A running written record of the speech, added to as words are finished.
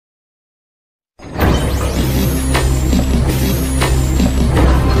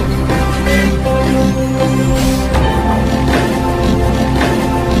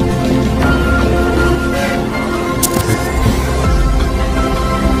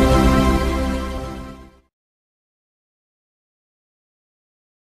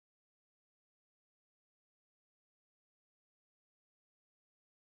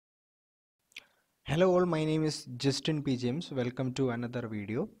Hello all, my name is Justin P. James. Welcome to another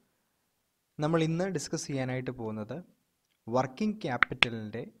video. നമ്മൾ ഇന്ന് discuss ചെയ്യാനായിട്ട് പോകുന്നത് working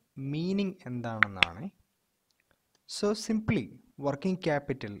ക്യാപിറ്റലിൻ്റെ meaning എന്താണെന്നാണ്. So simply working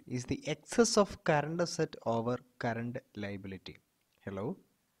capital is the excess of current asset over current liability. Hello,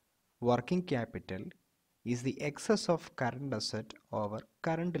 working capital is the excess of current asset over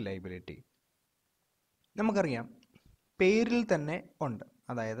current liability. നമുക്കറിയാം, പേരിൽ തന്നെ ഉണ്ട്,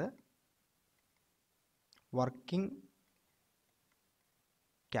 അതായത് വർക്കിംഗ്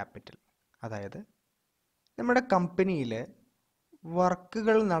ക്യാപിറ്റൽ, അതായത് നമ്മുടെ കമ്പനിയിൽ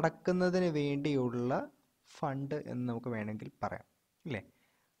വർക്കുകൾ നടക്കുന്നതിന് വേണ്ടിയുള്ള ഫണ്ട് എന്ന് നമുക്ക് വേണമെങ്കിൽ പറയാം, ഇല്ലേ?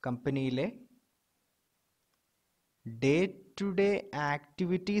 കമ്പനിയിലെ ഡേ ടു ഡേ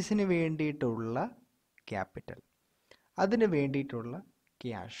ആക്ടിവിറ്റീസിന് വേണ്ടിയിട്ടുള്ള ക്യാപിറ്റൽ, അതിന് വേണ്ടിയിട്ടുള്ള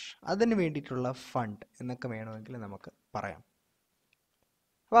ക്യാഷ്, അതിന് വേണ്ടിയിട്ടുള്ള ഫണ്ട് എന്നൊക്കെ വേണമെങ്കിൽ നമുക്ക് പറയാം.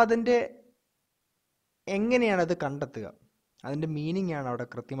 അപ്പോൾ അതിൻ്റെ എങ്ങനെയാണ് അത് കണ്ടെത്തുക? അതിൻ്റെ മീനിങ് ആണ് അവിടെ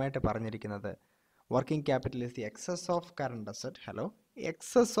കൃത്യമായിട്ട് പറഞ്ഞിരിക്കുന്നത്. Working capital is the excess of current asset. Hello,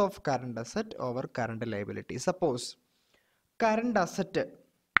 excess of current asset over current liability. Suppose current asset,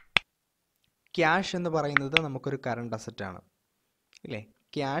 cash എന്ന് പറയുന്നത് നമുക്കൊരു കറണ്ട് അസറ്റാണ്, ഇല്ലേ?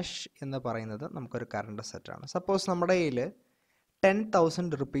 ക്യാഷ് എന്ന് പറയുന്നത് നമുക്കൊരു കറണ്ട് അസറ്റാണ്. സപ്പോസ് നമ്മുടെ കയ്യിൽ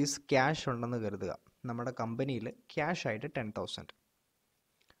 10,000 റുപ്പീസ് ക്യാഷ് ഉണ്ടെന്ന് കരുതുക. നമ്മുടെ കമ്പനിയിൽ ക്യാഷ് ആയിട്ട് 10,000.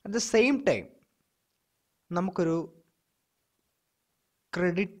 അറ്റ് ദ സെയിം ടൈം നമുക്കൊരു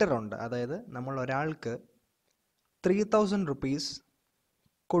ക്രെഡിറ്റർ ഉണ്ട്, അതായത് നമ്മൾ ഒരാൾക്ക് 3,000 റുപ്പീസ്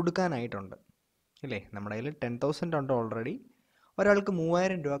കൊടുക്കാനായിട്ടുണ്ട്, ഇല്ലേ? നമ്മുടെ കയ്യിൽ 10,000 ഉണ്ട് ഓൾറെഡി, ഒരാൾക്ക്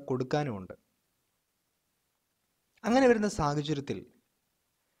 3,000 രൂപ കൊടുക്കാനുമുണ്ട്. അങ്ങനെ വരുന്ന സാഹചര്യത്തിൽ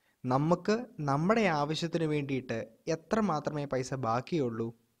നമുക്ക് നമ്മുടെ ആവശ്യത്തിന് വേണ്ടിയിട്ട് എത്ര മാത്രമേ പൈസ ബാക്കിയുള്ളൂ?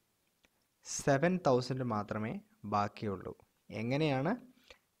 7,000 മാത്രമേ ബാക്കിയുള്ളൂ. എങ്ങനെയാണ്?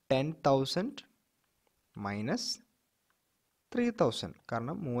 10,000 മൈനസ് 3,000.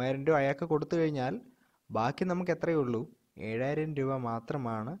 കാരണം 3,000 രൂപ അയാൾക്ക് കൊടുത്തു കഴിഞ്ഞാൽ ബാക്കി നമുക്ക് എത്രയേ ഉള്ളൂ? 7,000 രൂപ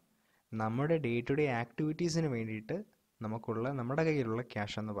മാത്രമാണ് നമ്മുടെ ഡേ ടു ഡേ ആക്ടിവിറ്റീസിന് വേണ്ടിയിട്ട് നമ്മുടെ കയ്യിലുള്ള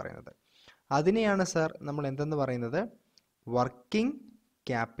ക്യാഷ് എന്ന് പറയുന്നത്. അതിനെയാണ് സാർ നമ്മൾ എന്തെന്ന് പറയുന്നത്? വർക്കിംഗ്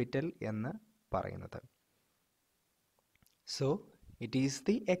ക്യാപിറ്റൽ എന്ന് പറയുന്നത്. So it is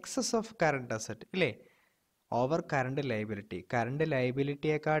the excess of current asset, ഇല്ലേ, over current liability. Current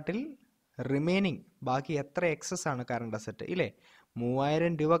ലയബിലിറ്റിയെക്കാട്ടിൽ remaining ബാക്കി എത്ര എക്സസ് ആണ് കറണ്ട് അസറ്റ്, ഇല്ലേ?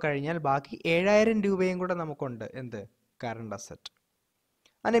 3,000 രൂപ കഴിഞ്ഞാൽ ബാക്കി 7,000 രൂപയും കൂടെ നമുക്കുണ്ട്, എന്ത്? Current asset.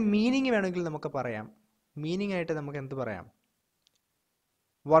 അതിന് മീനിങ് വേണമെങ്കിൽ നമുക്ക് പറയാം. മീനിങ് ആയിട്ട് നമുക്ക് എന്ത് പറയാം?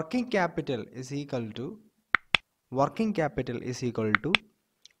 Working capital is equal to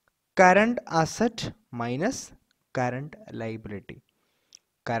current asset minus current liability.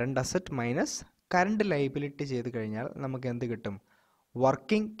 Current asset minus current liability ചെയ്ത് കഴിഞ്ഞാൽ നമുക്ക് എന്ത് കിട്ടും?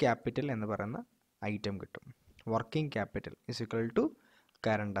 വർക്കിംഗ് ക്യാപിറ്റൽ എന്ന് പറയുന്ന ഐറ്റം കിട്ടും. Working capital is equal to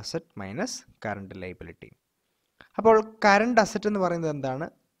current asset minus current liability. അപ്പോൾ കറണ്ട് അസറ്റ് എന്ന് പറയുന്നത് എന്താണ്?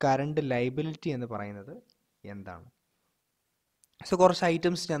 കറണ്ട് ലയബിലിറ്റി എന്ന് പറയുന്നത് എന്താണ്? സോ കുറച്ച്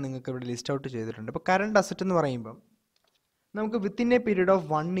ഐറ്റംസ് ഞാൻ നിങ്ങൾക്ക് ഇവിടെ ലിസ്റ്റ് ഔട്ട് ചെയ്തിട്ടുണ്ട്. അപ്പോൾ കറണ്ട് അസറ്റ് എന്ന് പറയുമ്പം നമുക്ക് within A period of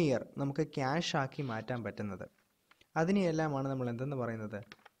 1 year നമുക്ക് ക്യാഷ് ആക്കി മാറ്റാൻ പറ്റുന്നത്, അതിനെയെല്ലാമാണ് നമ്മൾ എന്തെന്ന് പറയുന്നത്?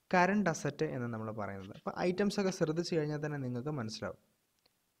 കറണ്ട് അസറ്റ് എന്ന് നമ്മൾ പറയുന്നത്. അപ്പോൾ ഐറ്റംസ് ഒക്കെ ശ്രദ്ധിച്ചു കഴിഞ്ഞാൽ തന്നെ നിങ്ങൾക്ക് മനസ്സിലാവും.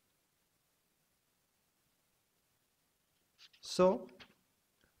 So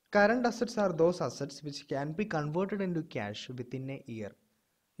current assets are those assets which can be converted in to cash within A year.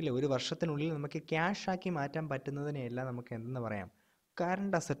 ഇല്ല, ഒരു വർഷത്തിനുള്ളിൽ നമുക്ക് ക്യാഷ് ആക്കി മാറ്റാൻ പറ്റുന്നതിനെയെല്ലാം നമുക്ക് എന്തെന്ന് പറയാം?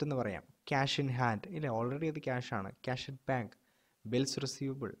 കറണ്ട് അസറ്റ് എന്ന് പറയാം. ക്യാഷ് ഇൻ ഹാൻഡ്, ഇല്ല, ഓൾറെഡി അത് ക്യാഷ് ആണ്. Cash in bank, bills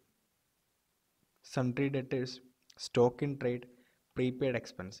receivable, sundry debtors, stock in trade, prepaid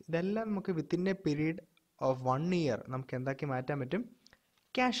expense, ഇതെല്ലാം നമുക്ക് within A period of 1 year നമുക്ക് എന്താക്കി മാറ്റാൻ പറ്റും?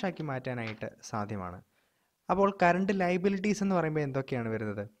 ക്യാഷ് ആക്കി മാറ്റാനായിട്ട് സാധ്യമാണ്. അപ്പോൾ കറണ്ട് ലയബിലിറ്റീസ് എന്ന് പറയുമ്പോൾ എന്തൊക്കെയാണ്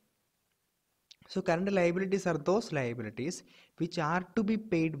വരുന്നത്? So current liabilities are those liabilities which are to be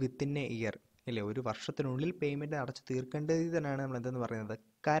paid within A year. ഇല്ലേ, ഒരു വർഷത്തിനുള്ളിൽ പേയ്മെൻറ്റ് അടച്ചു തീർക്കേണ്ടതിനാണ് നമ്മൾ എന്തെന്ന് പറയുന്നത്?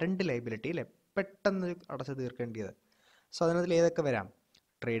 കറണ്ട് ലയബിലിറ്റി, ഇല്ലേ, പെട്ടെന്ന് അടച്ചു തീർക്കേണ്ടത്. സോ അതിനകത്തിൽ ഏതൊക്കെ വരാം?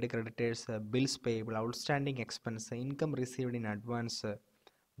 Trade creditors, bills payable, outstanding expense, income received in advance,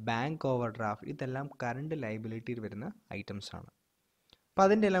 bank over draft, ഇതെല്ലാം കറണ്ട് ലയബിലിറ്റിയിൽ വരുന്ന ഐറ്റംസ് ആണ്. അപ്പോൾ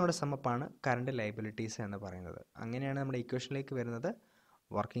അതിൻ്റെ എല്ലാം കൂടെ സമ്മപ്പാണ് കറണ്ട് ലയബിലിറ്റീസ് എന്ന് പറയുന്നത്. അങ്ങനെയാണ് നമ്മുടെ ഇക്വേഷനിലേക്ക് വരുന്നത്.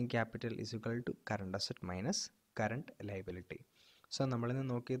 Working capital is equal to current asset minus current liability. So നമ്മളിന്ന്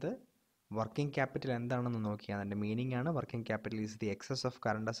നോക്കിയത് വർക്കിംഗ് ക്യാപിറ്റൽ എന്താണെന്ന് നോക്കിയാൽ അതിൻ്റെ മീനിങ് ആണ് working capital is the excess of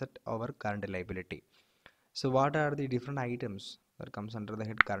current asset over current liability. So what are the different items that comes under the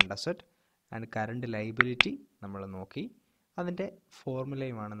head current asset and current liability നമ്മൾ നോക്കി. അതിൻ്റെ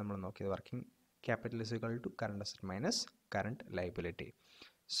ഫോർമുലയുമാണ് നമ്മൾ നോക്കിയത്. Working capital is equal to current asset minus current liability.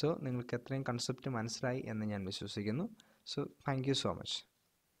 So നിങ്ങൾക്ക് എത്രയും concept മനസ്സിലായി എന്ന് ഞാൻ വിശ്വസിക്കുന്നു. So thank you so much.